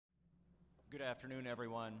Good afternoon,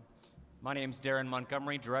 everyone. My name is Daron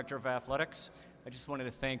Montgomery, Director of Athletics. I just wanted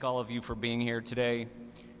to thank all of you for being here today.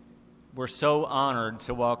 We're so honored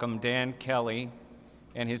to welcome Dan Kelley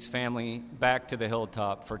and his family back to the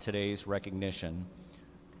Hilltop for today's recognition.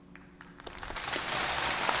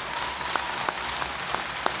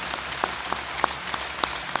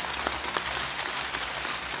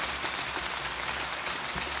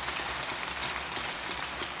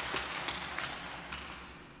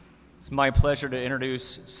 It's my pleasure to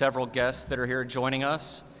introduce several guests that are here joining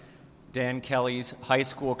us. Dan Kelley's high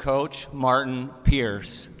school coach, Martin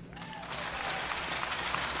Pierce.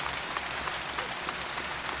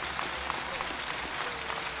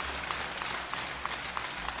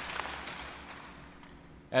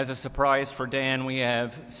 As a surprise for Dan, we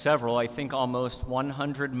have several, I think almost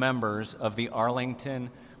 100 members of the Arlington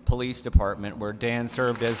Police Department, where Dan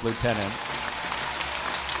served as lieutenant.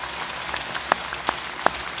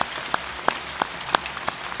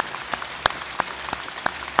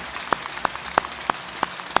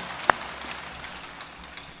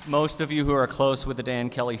 Most of you who are close with the Dan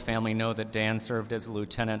Kelley family know that Dan served as a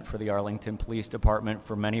lieutenant for the Arlington Police Department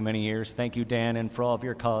for many, many years. Thank you, Dan, and for all of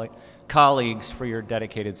your colleagues for your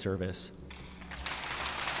dedicated service.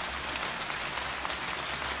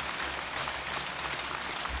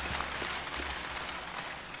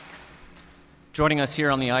 Joining us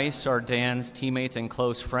here on the ice are Dan's teammates and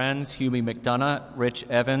close friends, Hubie McDonough, Rich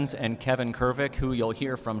Evans, and Kevin Kervick, who you'll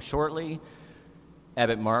hear from shortly,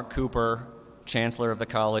 Abbot Mark Cooper, Chancellor of the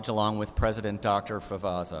college, along with President Dr.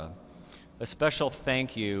 Favazza. A special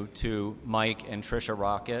thank you to Mike and Tricia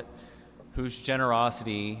Rocket, whose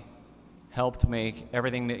generosity helped make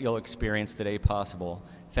everything that you'll experience today possible.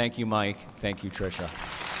 Thank you, Mike. Thank you, Tricia.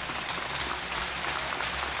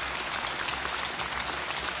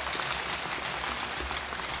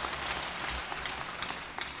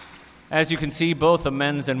 As you can see, both the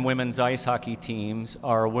men's and women's ice hockey teams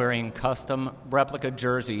are wearing custom replica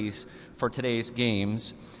jerseys for today's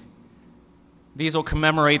games. These will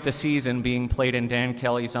commemorate the season being played in Dan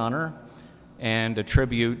Kelley's honor and a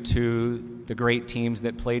tribute to the great teams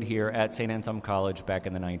that played here at Saint Anselm College back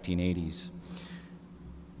in the 1980s.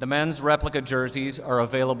 The men's replica jerseys are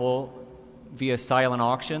available via silent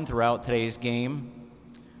auction throughout today's game.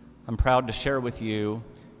 I'm proud to share with you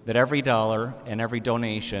that every dollar and every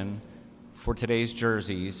donation for today's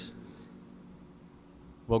jerseys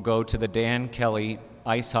will go to the Dan Kelley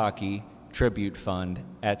Ice Hockey Tribute Fund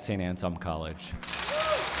at Saint Anselm College.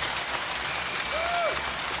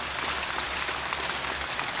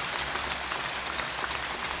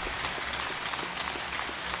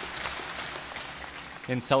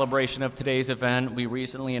 In celebration of today's event, we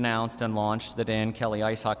recently announced and launched the Dan Kelley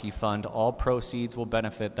Ice Hockey Fund. All proceeds will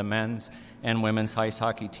benefit the men's and women's ice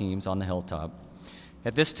hockey teams on the Hilltop.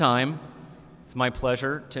 At this time, it's my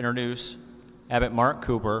pleasure to introduce Abbot Mark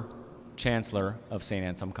Cooper, Chancellor of Saint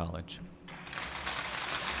Anselm College.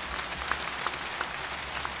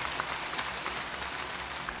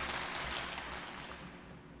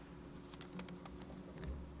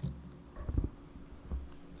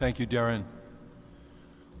 Thank you, Daron.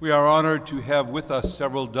 We are honored to have with us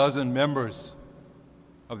several dozen members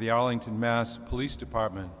of the Arlington, Mass. Police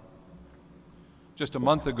Department. Just a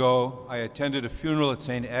month ago, I attended a funeral at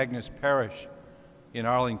St. Agnes Parish in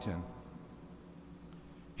Arlington.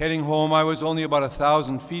 Heading home, I was only about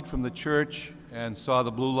 1,000 feet from the church and saw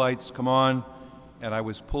the blue lights come on, and I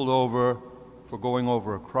was pulled over for going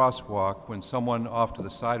over a crosswalk when someone off to the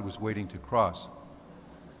side was waiting to cross.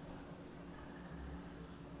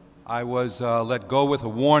 I was let go with a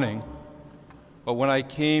warning, but when I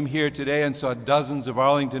came here today and saw dozens of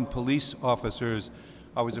Arlington police officers,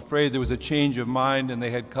 I was afraid there was a change of mind and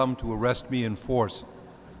they had come to arrest me in force.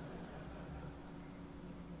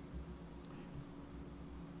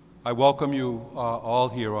 I welcome you all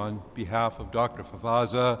here on behalf of Dr.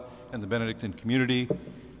 Favazza and the Benedictine community,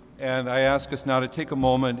 and I ask us now to take a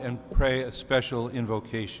moment and pray a special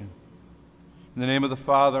invocation. In the name of the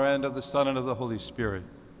Father, and of the Son, and of the Holy Spirit.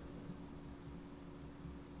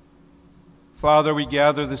 Father, we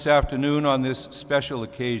gather this afternoon on this special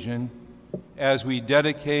occasion as we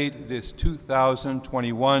dedicate this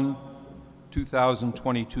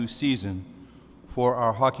 2021-2022 season for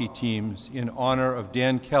our hockey teams in honor of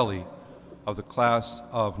Dan Kelley of the class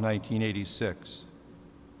of 1986.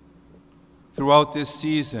 Throughout this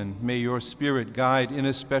season, may your Spirit guide in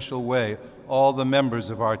a special way all the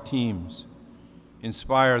members of our teams.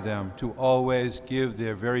 Inspire them to always give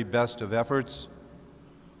their very best of efforts.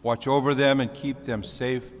 Watch over them and keep them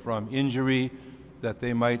safe from injury, that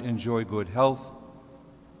they might enjoy good health.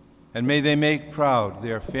 And may they make proud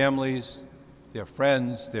their families their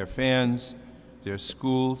friends, their fans, their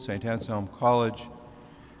school, Saint Anselm College,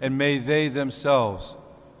 and may they themselves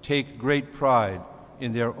take great pride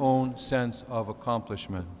in their own sense of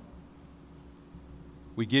accomplishment.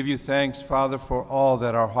 We give you thanks, Father, for all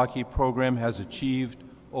that our hockey program has achieved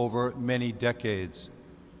over many decades.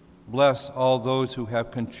 Bless all those who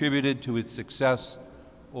have contributed to its success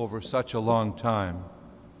over such a long time.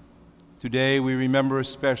 Today we remember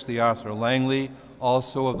especially Arthur Langley,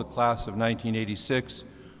 also of the class of 1986,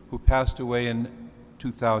 who passed away in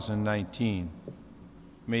 2019.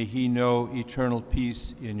 May he know eternal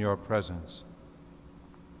peace in your presence.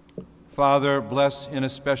 Father, bless in a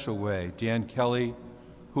special way Dan Kelley,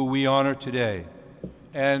 who we honor today,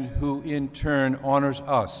 and who in turn honors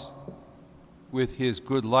us with his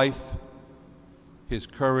good life, his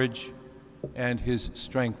courage, and his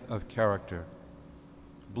strength of character.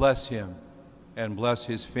 Bless him and bless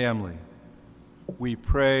his family. We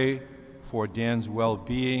pray for Dan's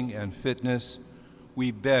well-being and fitness.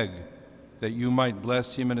 We beg that you might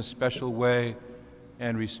bless him in a special way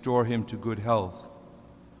and restore him to good health.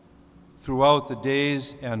 Throughout the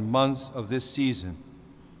days and months of this season,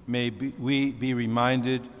 we be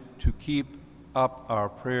reminded to keep up our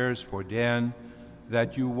prayers for Dan,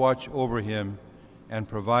 that you watch over him and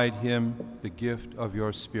provide him the gift of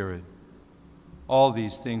your Spirit. All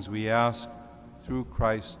these things we ask through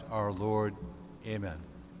Christ our Lord. Amen.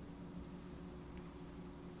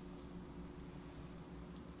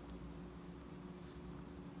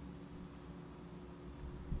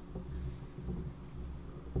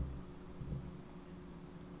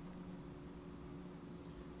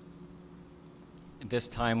 At this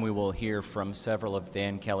time, we will hear from several of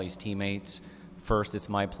Dan Kelley's teammates. First, it's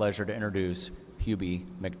my pleasure to introduce Hubie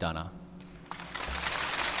McDonough.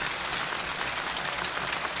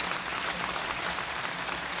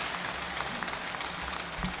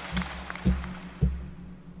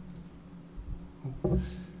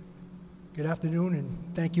 Good afternoon,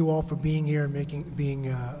 and thank you all for being here and being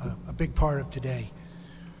a big part of today.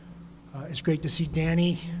 It's great to see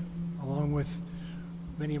Danny, along with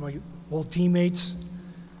many of my old teammates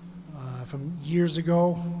from years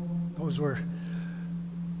ago. Those were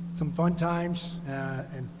some fun times,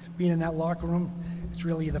 and being in that locker room, it's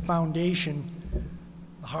really the foundation,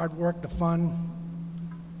 the hard work, the fun,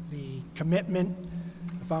 the commitment,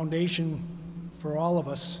 the foundation for all of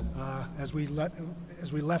us as we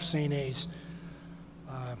left St. A's.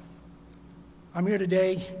 I'm here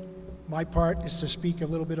today. My part is to speak a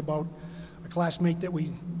little bit about a classmate that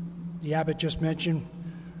the Abbot just mentioned,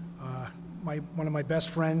 one of my best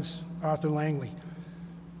friends, Arthur Langley.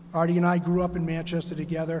 Artie and I grew up in Manchester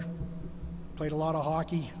together, played a lot of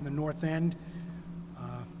hockey in the North End,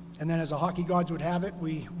 and then as the hockey gods would have it,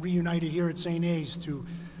 we reunited here at St. A's to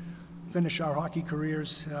finish our hockey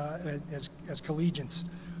careers as collegians.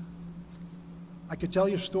 I could tell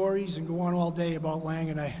you stories and go on all day about Lang,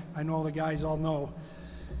 and I know the guys all know.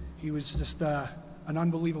 He was just an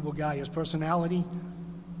unbelievable guy. His personality,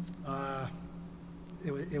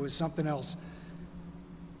 it was something else.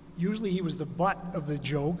 Usually he was the butt of the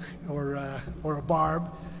joke or a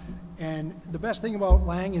barb. And the best thing about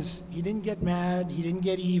Lang is he didn't get mad, he didn't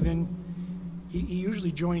get even. He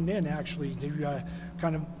usually joined in, actually, to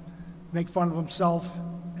kind of make fun of himself.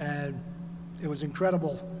 And it was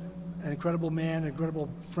incredible. An incredible man, an incredible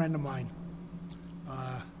friend of mine.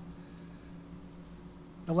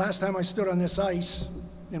 The last time I stood on this ice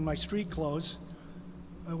in my street clothes,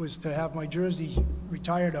 it was to have my jersey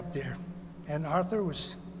retired up there. And Arthur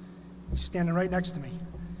was standing right next to me.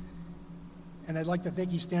 And I'd like to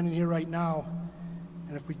think he's standing here right now.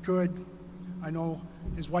 And if we could, I know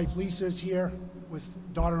his wife Lisa is here with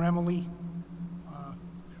daughter Emily.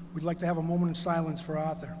 We'd like to have a moment of silence for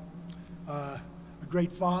Arthur. A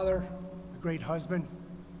great father, a great husband,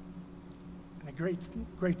 and a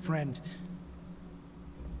great friend.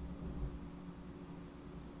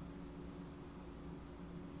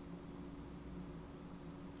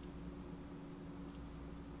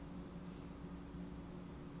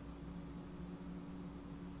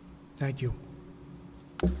 Thank you.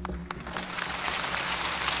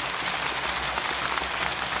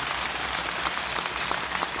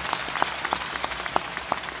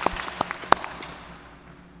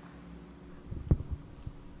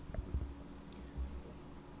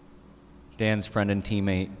 Dan's friend and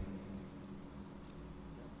teammate,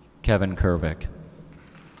 Kevin Kervick.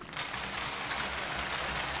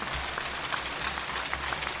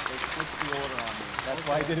 That's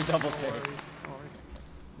why I did a double take.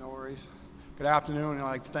 No worries. Good afternoon, and I'd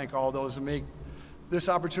like to thank all those who make this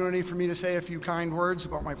opportunity for me to say a few kind words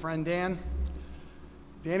about my friend Dan.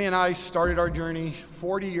 Danny and I started our journey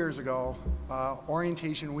 40 years ago,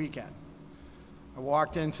 orientation weekend. I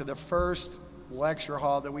walked into the first lecture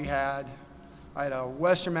hall that we had. I had a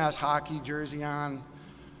Western Mass hockey jersey on.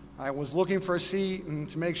 I was looking for a seat and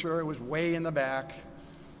to make sure it was way in the back.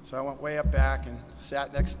 So I went way up back and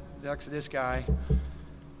sat next to this guy.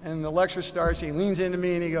 And the lecture starts, he leans into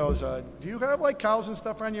me and he goes, do you have like cows and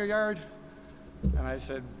stuff around your yard? And I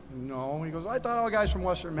said, no. He goes, I thought all the guys from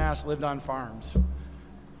Western Mass lived on farms.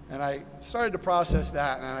 And I started to process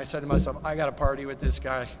that, and I said to myself, I got to party with this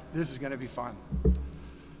guy. This is going to be fun.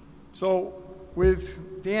 So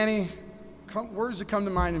with Danny, words that come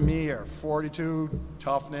to mind to me are fortitude,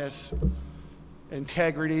 toughness,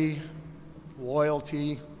 integrity,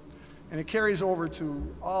 loyalty, and it carries over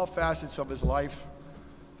to all facets of his life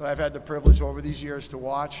that I've had the privilege over these years to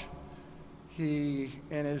watch. In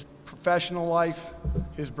his professional life,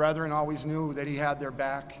 his brethren always knew that he had their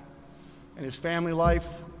back. In his family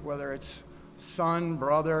life, whether it's son,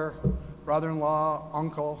 brother, brother-in-law,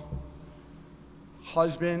 uncle,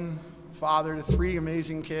 husband, father to 3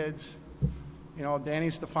 amazing kids. You know,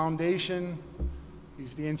 Danny's the foundation,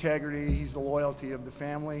 he's the integrity, he's the loyalty of the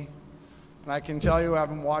family. And I can tell you, I've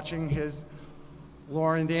been watching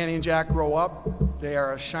Lauren, Danny, and Jack grow up. They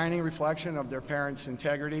are a shining reflection of their parents'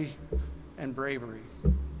 integrity and bravery.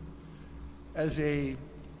 As a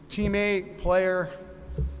teammate, player,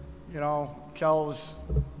 you know, Kell's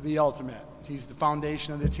the ultimate. He's the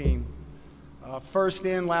foundation of the team. First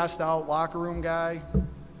in, last out, locker room guy.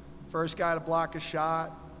 First guy to block a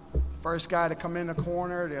shot. First guy to come in the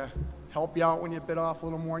corner to help you out when you bit off a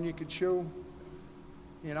little more than you could chew.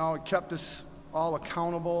 You know, it kept us all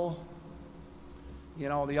accountable. You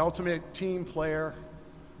know, the ultimate team player.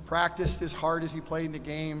 Practiced as hard as he played in the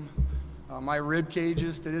game. My rib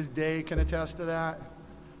cages to this day can attest to that.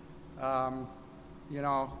 You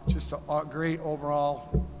know, just a great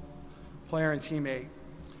overall player and teammate.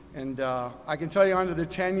 And I can tell you under the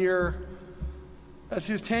tenure, that's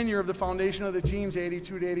his tenure of the foundation of the teams,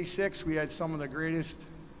 82 to 86, we had some of the greatest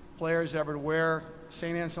players ever to wear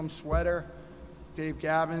Saint Anselm sweater, Dave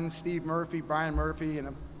Gavin, Steve Murphy, Brian Murphy, and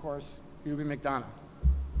of course, Hubie McDonough.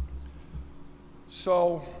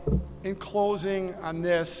 So in closing on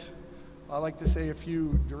this, I'd like to say a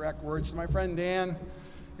few direct words to my friend Dan.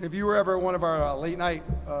 If you were ever at one of our late night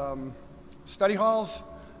study halls,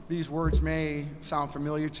 these words may sound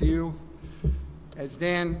familiar to you. As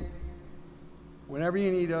Dan, whenever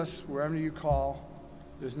you need us, wherever you call,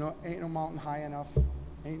 ain't no mountain high enough,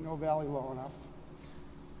 ain't no valley low enough,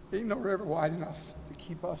 ain't no river wide enough to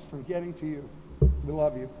keep us from getting to you. We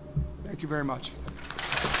love you. Thank you very much.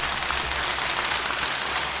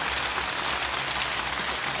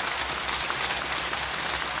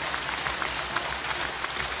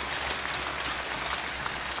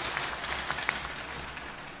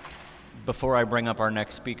 Before I bring up our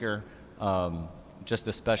next speaker, just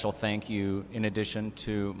a special thank you in addition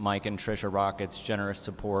to Mike and Tricia Rocket's generous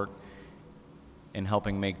support in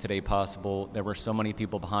helping make today possible. There were so many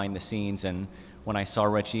people behind the scenes, and when I saw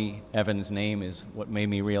Richie Evans' name is what made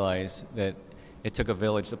me realize that it took a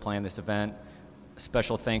village to plan this event. A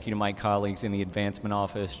special thank you to my colleagues in the advancement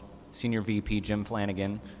office, Senior VP Jim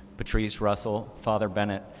Flanagan, Patrice Russell, Father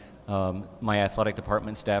Bennett, my athletic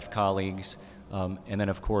department staff colleagues, and then,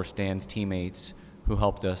 of course, Dan's teammates who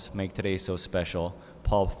helped us make today so special,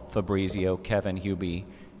 Paul Fabrizio, Kevin Hubie,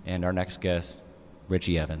 and our next guest,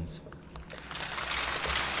 Richie Evans.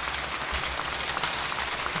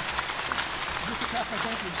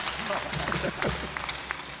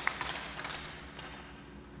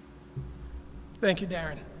 Thank you,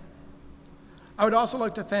 Daron. I would also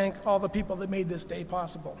like to thank all the people that made this day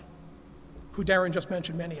possible, who Daron just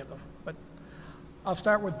mentioned many of them. But I'll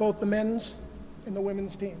start with both the men's and the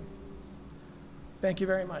women's team. Thank you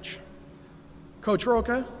very much. Coach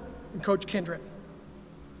Roca and Coach Kindred.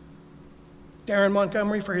 Daron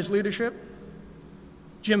Montgomery for his leadership.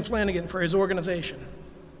 Jim Flanagan for his organization.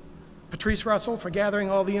 Patrice Russell for gathering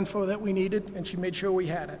all the info that we needed, and she made sure we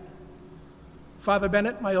had it. Father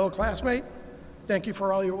Bennett, my old classmate, thank you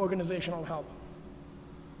for all your organizational help.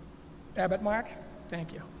 Abbot Mark,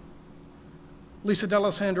 thank you. Lisa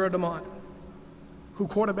D'Alessandro DeMont, who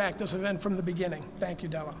quarterbacked this event from the beginning. Thank you,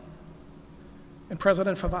 Della. And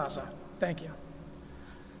President Favazza, thank you.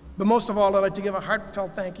 But most of all, I'd like to give a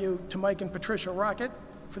heartfelt thank you to Mike and Patricia Rocket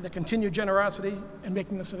for their continued generosity in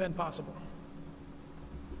making this event possible.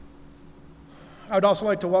 I would also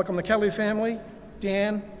like to welcome the Kelley family,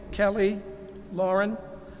 Dan, Kelley, Lauren,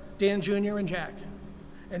 Dan Jr., and Jack,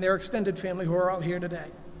 and their extended family who are all here today.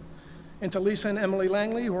 And to Lisa and Emily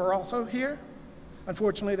Langley, who are also here.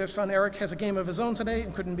 Unfortunately, their son Eric has a game of his own today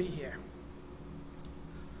and couldn't be here.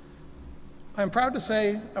 I'm proud to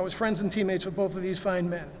say I was friends and teammates with both of these fine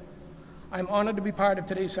men. I'm honored to be part of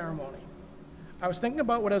today's ceremony. I was thinking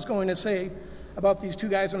about what I was going to say about these two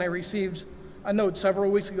guys when I received a note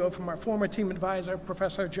several weeks ago from our former team advisor,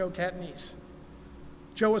 Professor Joe Catanese.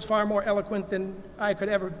 Joe was far more eloquent than I could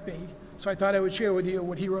ever be, so I thought I would share with you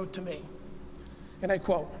what he wrote to me. And I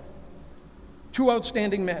quote, "Two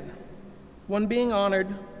outstanding men, one being honored,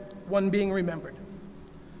 one being remembered.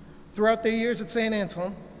 Throughout their years at Saint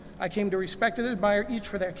Anselm, I came to respect and admire each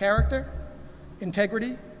for their character,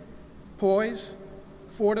 integrity, poise,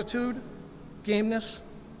 fortitude, gameness,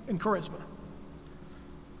 and charisma.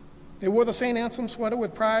 They wore the Saint Anselm sweater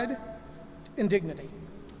with pride and dignity,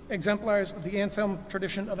 exemplars of the Anselm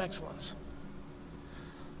tradition of excellence.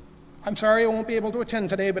 I'm sorry I won't be able to attend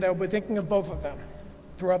today, but I'll be thinking of both of them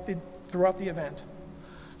throughout the event.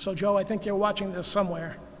 So Joe, I think you're watching this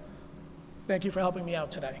somewhere. Thank you for helping me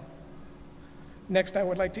out today. Next, I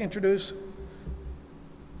would like to introduce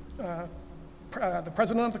the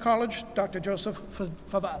president of the college, Dr. Joseph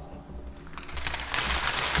Favazza.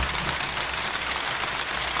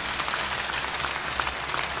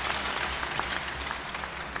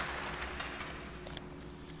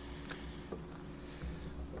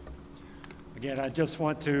 Again, I just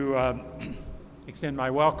want to extend my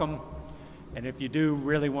welcome, and if you do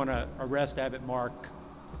really want to arrest Abbot Mark,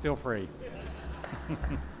 feel free.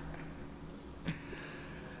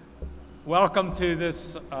 Welcome to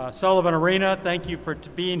this Sullivan Arena. Thank you for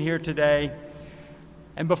being here today.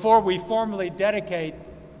 And before we formally dedicate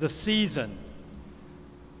the season,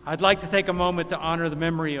 I'd like to take a moment to honor the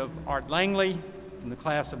memory of Art Langley from the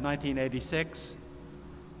class of 1986.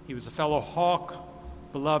 He was a fellow Hawk,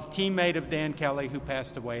 beloved teammate of Dan Kelley, who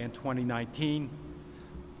passed away in 2019.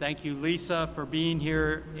 Thank you, Lisa, for being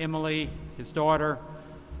here. Emily, his daughter.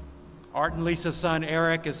 Art and Lisa's son,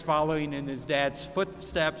 Eric, is following in his dad's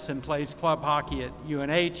footsteps and plays club hockey at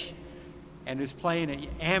UNH and is playing at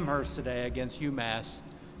Amherst today against UMass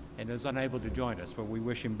and is unable to join us, but we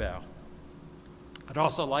wish him well. I'd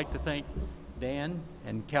also like to thank Dan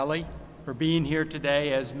and Kelley for being here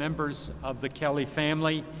today as members of the Kelley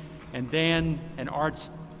family, and Dan and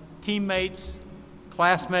Art's teammates,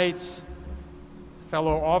 classmates,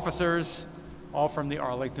 fellow officers, all from the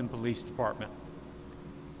Arlington Police Department.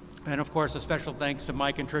 And of course, a special thanks to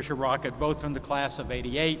Mike and Tricia Rocket, both from the class of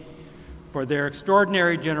 '88, for their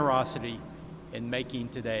extraordinary generosity in making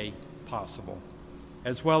today possible,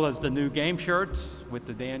 as well as the new game shirts with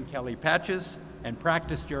the Dan Kelley patches and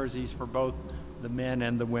practice jerseys for both the men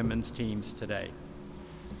and the women's teams today.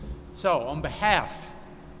 So, on behalf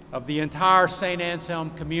of the entire St.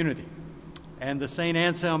 Anselm community and the St.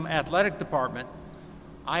 Anselm Athletic Department,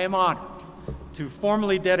 I am honored to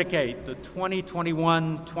formally dedicate the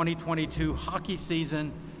 2021-2022 hockey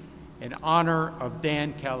season in honor of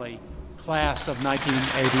Dan Kelley, class of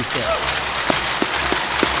 1986.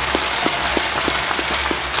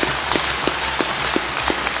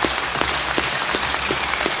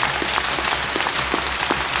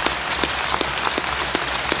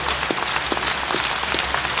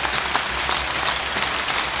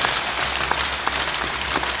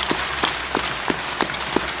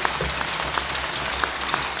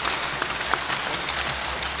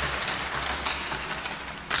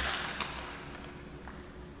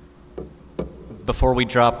 Before we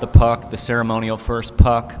drop the puck, the ceremonial first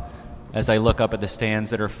puck, as I look up at the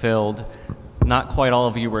stands that are filled, not quite all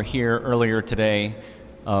of you were here earlier today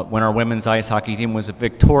when our women's ice hockey team was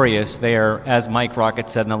victorious. They are, as Mike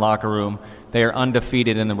Rocket said in the locker room, they are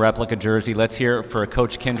undefeated in the replica jersey. Let's hear it for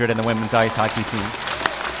Coach Kindred and the women's ice hockey team.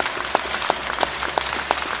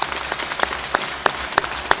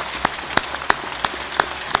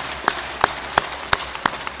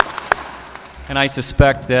 And I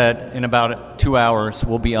suspect that in about 2 hours,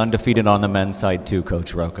 we'll be undefeated on the men's side too,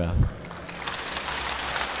 Coach Roca.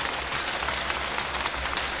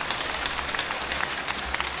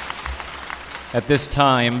 At this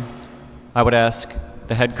time, I would ask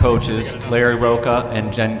the head coaches, Larry Roca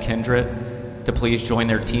and Jen Kindred, to please join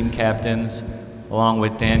their team captains, along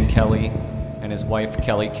with Dan Kelley and his wife,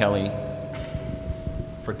 Kelley,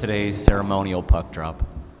 for today's ceremonial puck drop.